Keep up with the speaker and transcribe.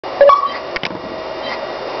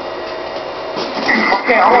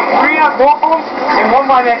Okay, I want 3 at home and 1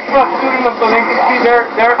 by that truck shooting them so they can see their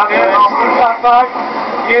outside.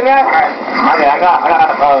 You hear that?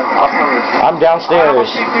 I'm downstairs.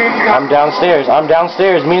 I'm downstairs. I'm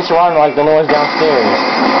downstairs. Me and Saran like the noise downstairs.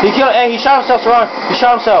 He killed. Hey, he shot himself, Saran. He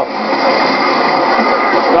shot himself.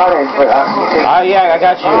 Yeah, I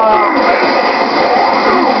got you.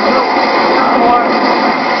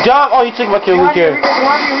 Dom, oh, you took my kill. Who cares?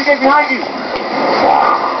 Behind you.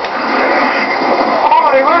 Oh,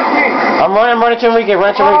 they rushed me. I'm running to Enrique.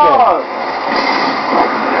 Run to Enrique.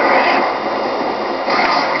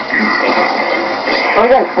 Oh, you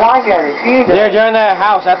guys flying at it. They're in that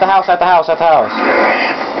house. At the house.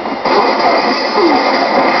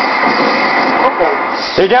 Okay.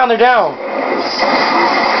 They're down.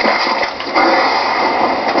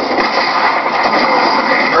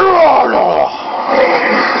 Oh, no.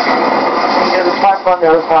 There's a pipe on the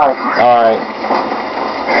other side. Alright.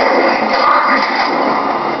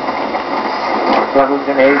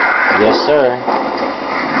 Yes, sir.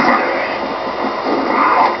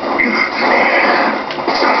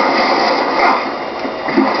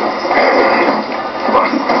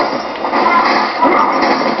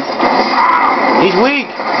 He's weak.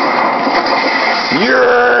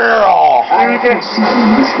 Yeah. Hey.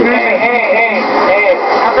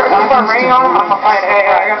 After I start raining on him, I'm gonna fight. Hey,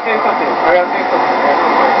 I gotta say something.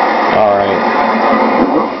 Alright.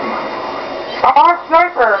 Our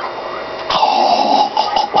sniper.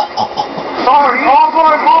 Sorry, all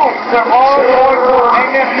going home. They're all going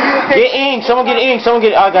home. Get ink. Someone get ink.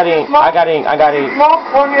 I got ink. Smoke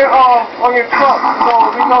on your truck, so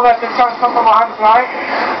we know that they're trying to come from behind us, right?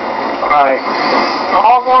 Alright. They're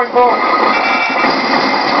all going boom.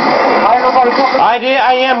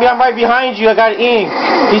 I am right behind you. I got ink.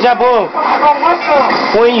 He's at boom.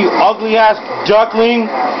 When you ugly ass duckling.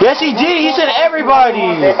 Yes, he did. He said everybody.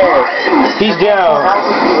 He's down.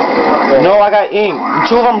 No, I got ink.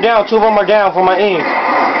 2 of them down. 2 of them are down for my ink.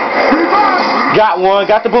 Got one.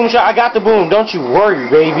 Got the boom shot. I got the boom. Don't you worry,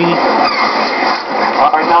 baby.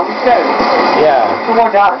 Alright, now we said. Yeah. There's 2 more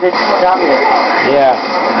down here. Yeah.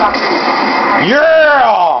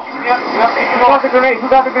 Yeah! Who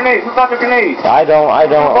got the grenade? I don't. Hey,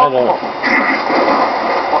 I'm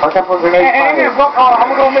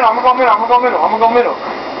gonna go middle.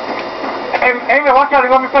 Hey, man, watch out, they're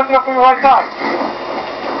gonna be pressing up from your right side.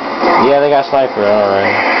 Yeah, they got sniper,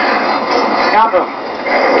 alright. Down them.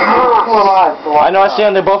 I know, I see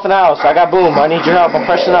them, they're both in the house. I got boom, I need your help, I'm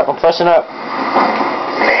pressing up.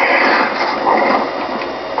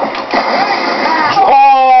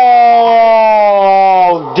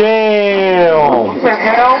 Oh, damn! What the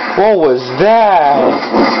hell? What was that?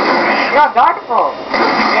 You got died from.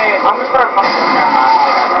 Hey, I'm gonna start.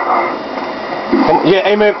 Yeah,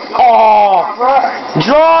 amen. Oh!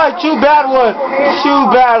 Dry! 2 bad ones!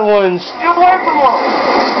 Get away from him!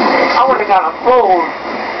 I would've got a fold.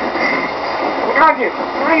 We're trying to get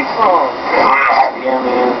 3 from. Yeah,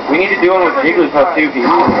 man. We need to do one with Jigglypuff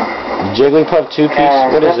 2-piece. Jigglypuff 2-piece?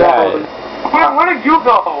 What is that? Quinn, where did you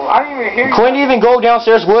go? I didn't even hear you. Quinn didn't even go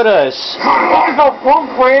downstairs with us. Let's go boom,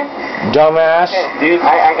 Quinn. Dumbass. Dude,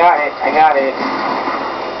 I got it.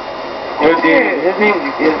 Dude, his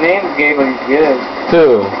name's Gabe, but he's good.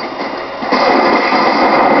 Who?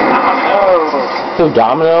 Domino. Who,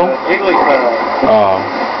 Domino? Jigglypuff. Oh.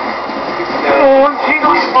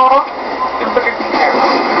 Jigglypuff.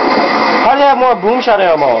 How do you have more boom shot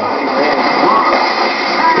ammo?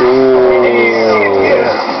 Ooh.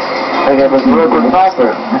 I got a real good sniper.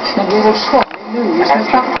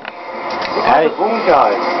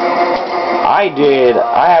 I did.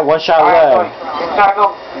 I had 1 shot left.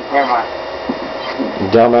 Never mind.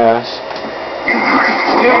 Dumbass.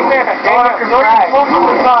 Dude, man, throw your smoke on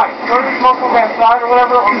the side. Throw your smoke on that side or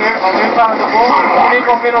whatever on their side of the boat. And then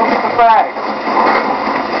go middle and get the flag.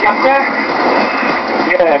 Got that?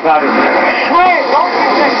 Yeah, I got it. Wait, don't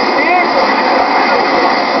get that shit.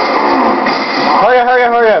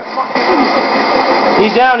 Hurry up.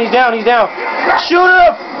 He's down.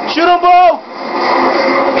 Shoot him both!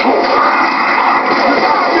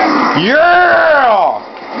 Yeah!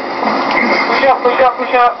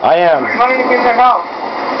 Push up. I am. Running against the house.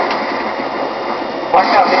 Watch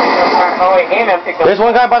out, oh wait, aim and pick up. There's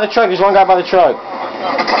one guy by the truck. Hey, man.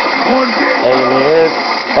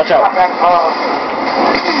 Watch out.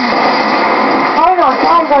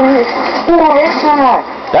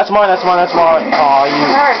 That's mine. Aw,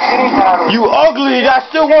 you ugly. I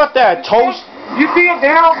still want that. Toast. You see it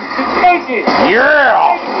now? Just take it.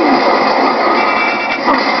 Yeah.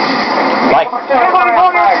 Like. Everybody go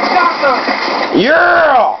there and stop them.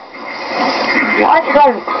 Yeah. Why you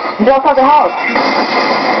guys? He's outside the house.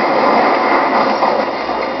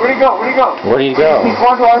 Where'd he go? Where'd he go? Where'd he go? He's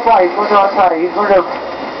going to our side. He's going to our side. He's going to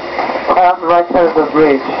on the right side of the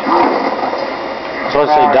bridge. So let's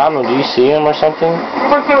say, Donald, do you see him or something? He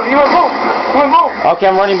went move. He went move. Okay,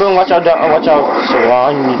 I'm running, boom. Watch out,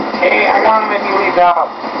 Saran. Hey, I got him if you leave out.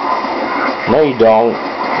 No, you don't.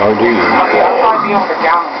 Or do you? Okay, I'm trying to be able to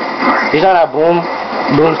down him. He's on that boom.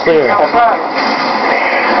 Boom's clear. That's right.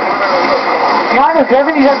 Behind us,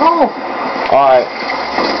 Devin. He's at boom. Alright.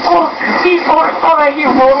 Oh, he's right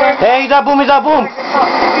here, Roman. Hey, he's at boom. He's at boom.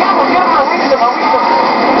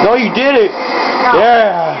 No, you did it.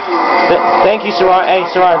 Yeah. Thank you, Saran. Hey,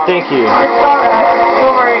 Saran, thank you.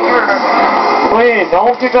 Wait,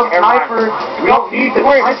 don't pick up snipers. We don't need the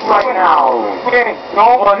snipers right now. Okay,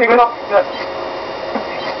 don't pick up the...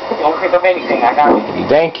 Don't pick up anything, I got you.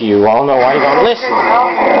 Thank you. I don't know why you don't listen.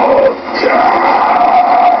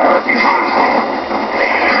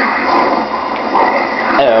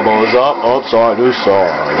 Elbows up, side to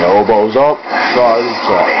side. Elbows up, side to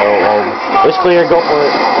side. It's clear, go for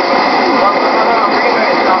it.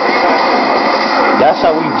 That's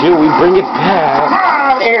how we do. We bring it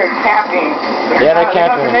back. They're camping. Yeah, they're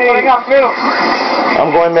camping.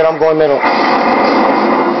 I'm going middle.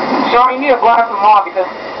 Sean, you need to blast them off because...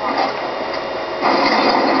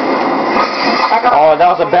 Oh, that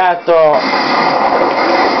was a bad throw.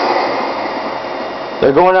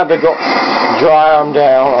 They're going up. Dry. I'm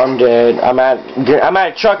down. I'm dead. I'm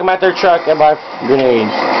at truck. I'm at their truck. I buy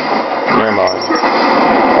grenades. Never mind.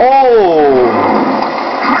 Oh.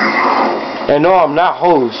 And no, I'm not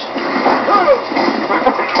host.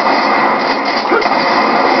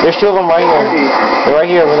 There's two of them right here. They're right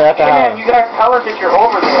here. We're at the house. You guys tell us that you're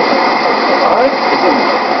over there.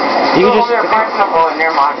 You just... Never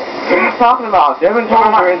mind. What are you talking about? Devin told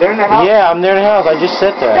me they're in the house. Yeah, I'm near the house. I just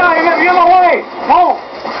said that. No, you're in the way. Move.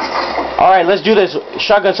 Alright, let's do this.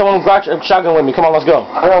 Shotgun. Someone brought a shotgun with me. Come on, let's go.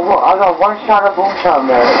 I got one shot of boom shot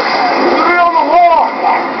there. You're on the wall.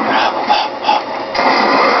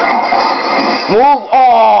 Move.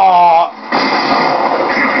 Oh.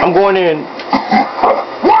 I'm going in.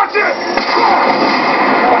 Watch it.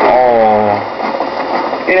 Oh.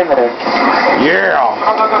 Get in there. Yeah.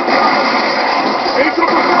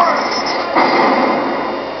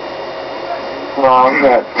 No, I'm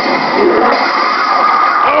good.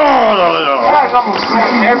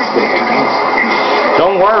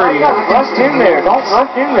 Don't worry. Rush in there. Don't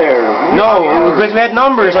rush in there. No, because we had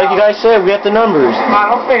numbers, like you guys said. We had the numbers. I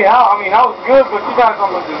don't say how. I mean, that was good, but you guys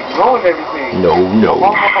almost just ruined everything. No.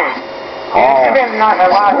 Oh. You did not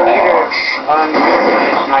allow either on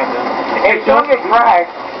sniper. If don't get fragged.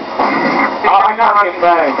 I'm not running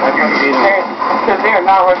fragged. Because they are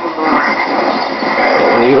not rushing through.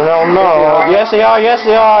 You don't know. Yes, they are. Yes,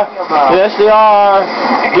 they are. Yes, they are.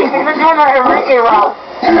 They're doing that Enrique route.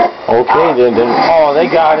 Okay, then. Oh, they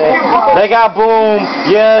got it. They got boom.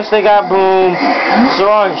 Yes, they got boom.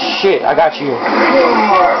 Saran, shit, I got you.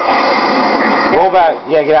 Go back.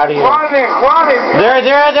 Yeah, get out of here. Run it. They're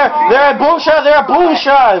at boom shot. They're at boom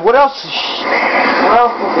shot. What else? What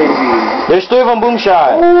else would they be? There's three of them boom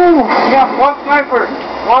shot. Ooh, yeah, one sniper.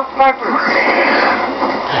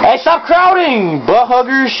 Hey, stop crowding, butt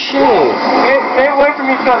huggers. Shit. Stay away from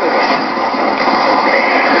each other.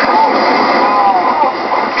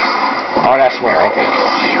 Oh, that's smart. Okay.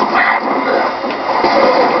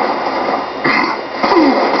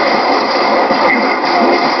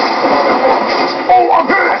 Oh, I'm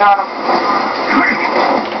hit. I got him.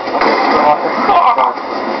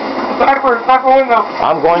 Sniper window.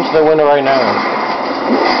 I'm going to the window right now.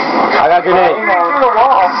 I got grenade.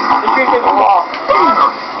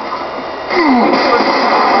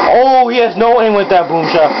 Oh, he has no aim with that boom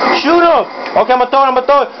shot. Shoot him! Okay, I'm gonna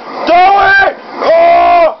throw it. Throw it!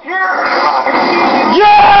 Oh!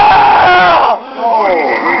 Yeah!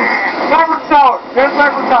 Sniper tower. There's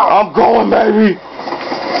sniper tower. I'm going, baby.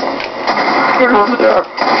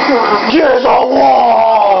 Here's a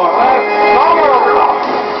wall!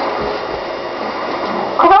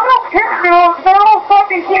 I don't care, dude. Their whole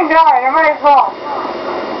fucking team died. I might as well.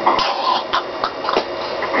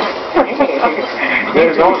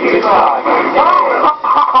 There's no team died.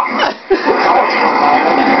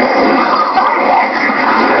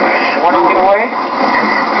 Want to get away?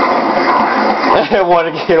 Want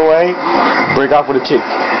to get away? Break off with a chick.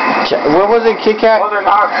 What was it, Kit Kat? Well, they're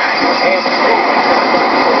not.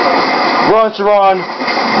 Run, Saran.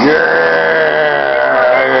 Yeah.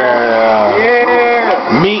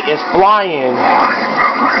 Meat is flying.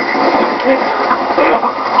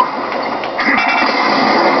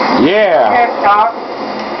 Yeah.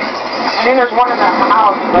 And then there's one in the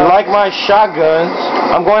house. You like my shotguns?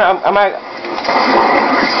 I'm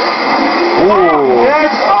Ooh.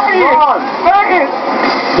 Yes, back it!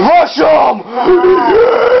 Rush him!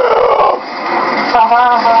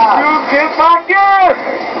 You get back here!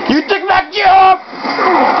 You take back jump!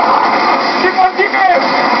 Keep on kicking!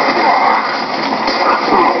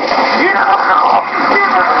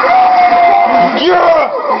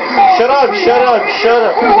 Yeah! Shut up, shut up, shut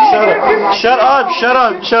up, shut up, shut up, shut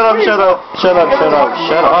up, shut up, shut up, shut up, shut up,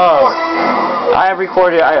 shut up. I have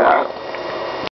recorded,